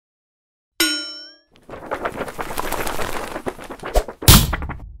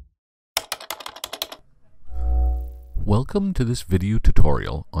Welcome to this video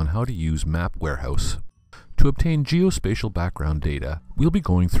tutorial on how to use MapWarehouse. To obtain geospatial background data, we'll be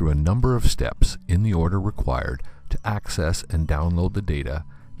going through a number of steps in the order required to access and download the data,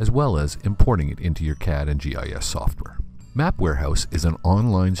 as well as importing it into your CAD and GIS software. MapWarehouse is an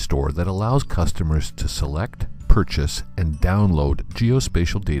online store that allows customers to select, purchase, and download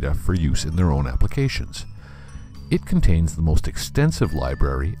geospatial data for use in their own applications. It contains the most extensive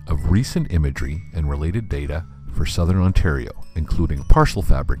library of recent imagery and related data for Southern Ontario, including parcel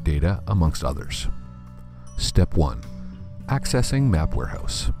fabric data, amongst others. Step 1. Accessing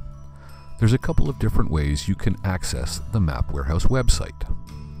MapWarehouse. There's a couple of different ways you can access the MapWarehouse website.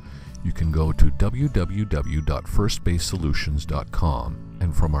 You can go to www.FirstBaseSolutions.com,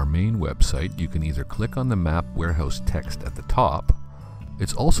 and from our main website you can either click on the MapWarehouse text at the top.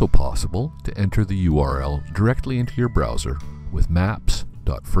 It's also possible to enter the URL directly into your browser with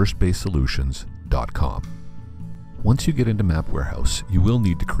maps.FirstBaseSolutions.com. Once you get into MapWarehouse, you will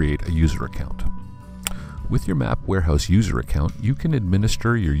need to create a user account. With your MapWarehouse user account, you can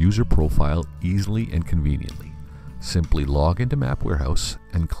administer your user profile easily and conveniently. Simply log into MapWarehouse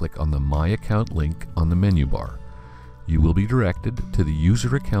and click on the My Account link on the menu bar. You will be directed to the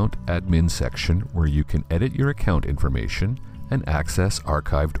User Account Admin section where you can edit your account information and access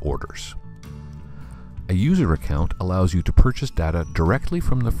archived orders. A user account allows you to purchase data directly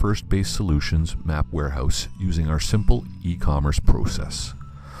from the FirstBaseSolutions MapWarehouse using our simple e-commerce process.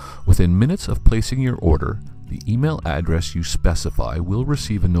 Within minutes of placing your order, the email address you specify will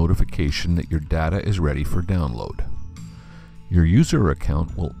receive a notification that your data is ready for download. Your user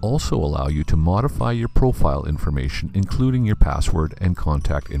account will also allow you to modify your profile information, including your password and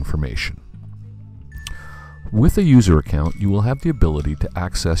contact information. With a user account, you will have the ability to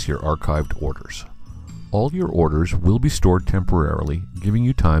access your archived orders. All your orders will be stored temporarily, giving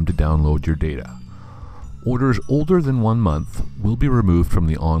you time to download your data. Orders older than 1 month will be removed from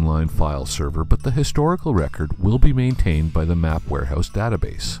the online file server, but the historical record will be maintained by the MapWarehouse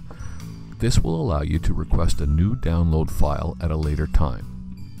database. This will allow you to request a new download file at a later time.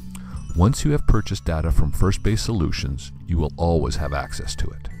 Once you have purchased data from FirstBaseSolutions, you will always have access to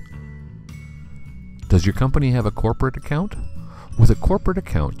it. Does your company have a corporate account? With a corporate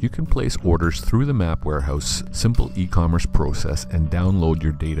account, you can place orders through the MapWarehouse simple e-commerce process and download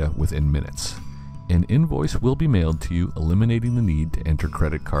your data within minutes. An invoice will be mailed to you, eliminating the need to enter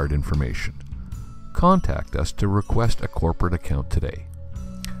credit card information. Contact us to request a corporate account today.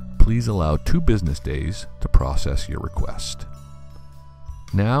 Please allow 2 business days to process your request.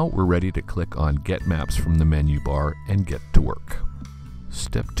 Now we're ready to click on Get Maps from the menu bar and get to work.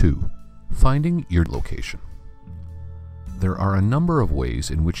 Step 2. Finding your location. There are a number of ways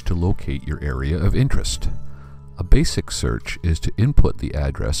in which to locate your area of interest. A basic search is to input the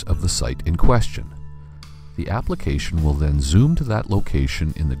address of the site in question. The application will then zoom to that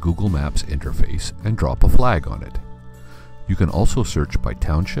location in the Google Maps interface and drop a flag on it. You can also search by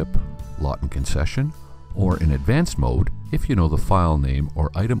township, lot and concession, or in advanced mode if you know the file name or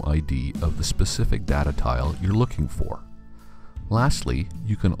item ID of the specific data tile you're looking for. Lastly,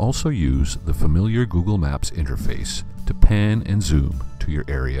 you can also use the familiar Google Maps interface to pan and zoom to your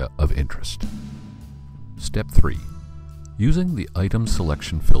area of interest. Step 3. Using the item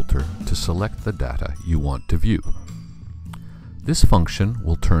selection filter to select the data you want to view. This function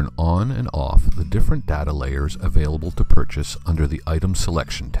will turn on and off the different data layers available to purchase under the Item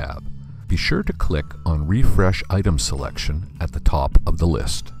Selection tab. Be sure to click on Refresh Item Selection at the top of the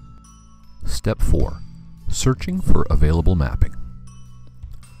list. Step 4. Searching for available mapping.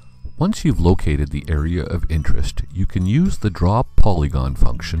 Once you've located the area of interest, you can use the Draw Polygon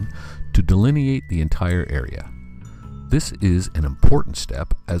function to delineate the entire area. This is an important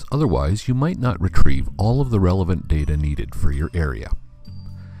step, as otherwise you might not retrieve all of the relevant data needed for your area.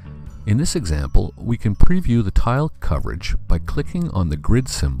 In this example, we can preview the tile coverage by clicking on the grid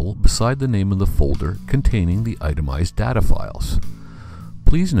symbol beside the name of the folder containing the itemized data files.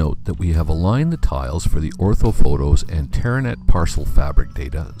 Please note that we have aligned the tiles for the orthophotos and Terranet parcel fabric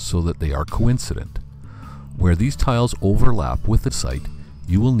data so that they are coincident. Where these tiles overlap with the site,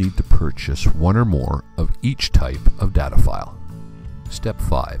 you will need to purchase one or more of each type of data file. Step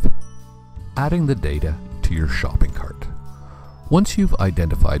 5. Adding the data to your shopping cart. Once you've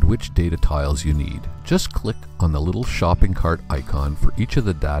identified which data tiles you need, just click on the little shopping cart icon for each of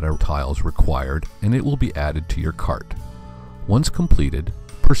the data tiles required and it will be added to your cart. Once completed,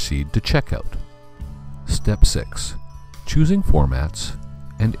 proceed to checkout. Step 6. Choosing formats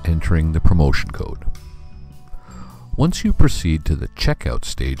and entering the promotion code. Once you proceed to the checkout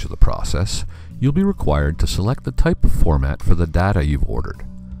stage of the process, you'll be required to select the type of format for the data you've ordered.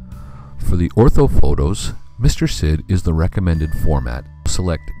 For the orthophotos, Mr. SID is the recommended format.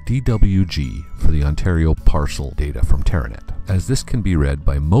 Select DWG for the Ontario parcel data from Terranet, as this can be read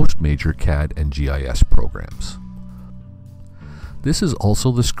by most major CAD and GIS programs. This is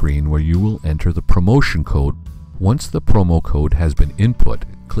also the screen where you will enter the promotion code. Once the promo code has been input,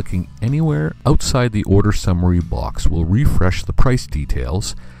 clicking anywhere outside the order summary box will refresh the price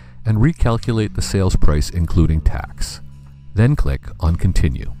details and recalculate the sales price including tax. Then click on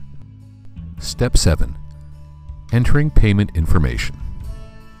Continue. Step 7. Entering payment information.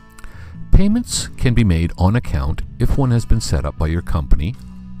 Payments can be made on account if one has been set up by your company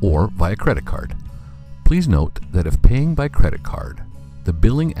or via credit card. Please note that if paying by credit card, the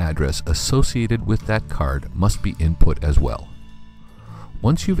billing address associated with that card must be input as well.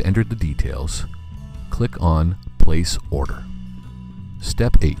 Once you've entered the details, click on Place Order.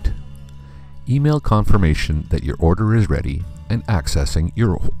 Step 8. Email confirmation that your order is ready and accessing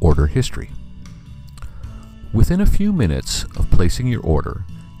your order history. Within a few minutes of placing your order,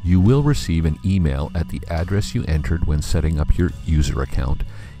 you will receive an email at the address you entered when setting up your user account,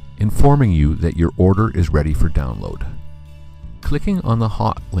 informing you that your order is ready for download. Clicking on the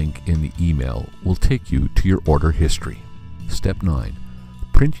hot link in the email will take you to your order history. Step 9.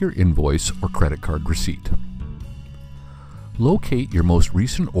 Print your invoice or credit card receipt. Locate your most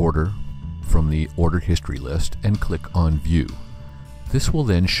recent order from the order history list and click on View. This will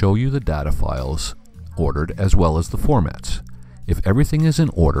then show you the data files ordered as well as the formats. If everything is in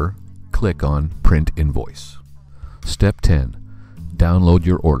order, click on Print Invoice. Step 10. Download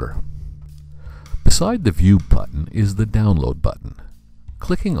your order. Beside the View button is the Download button.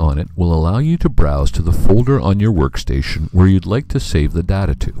 Clicking on it will allow you to browse to the folder on your workstation where you'd like to save the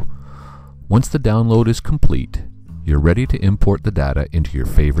data to. Once the download is complete, you're ready to import the data into your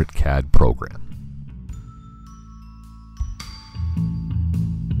favorite CAD program.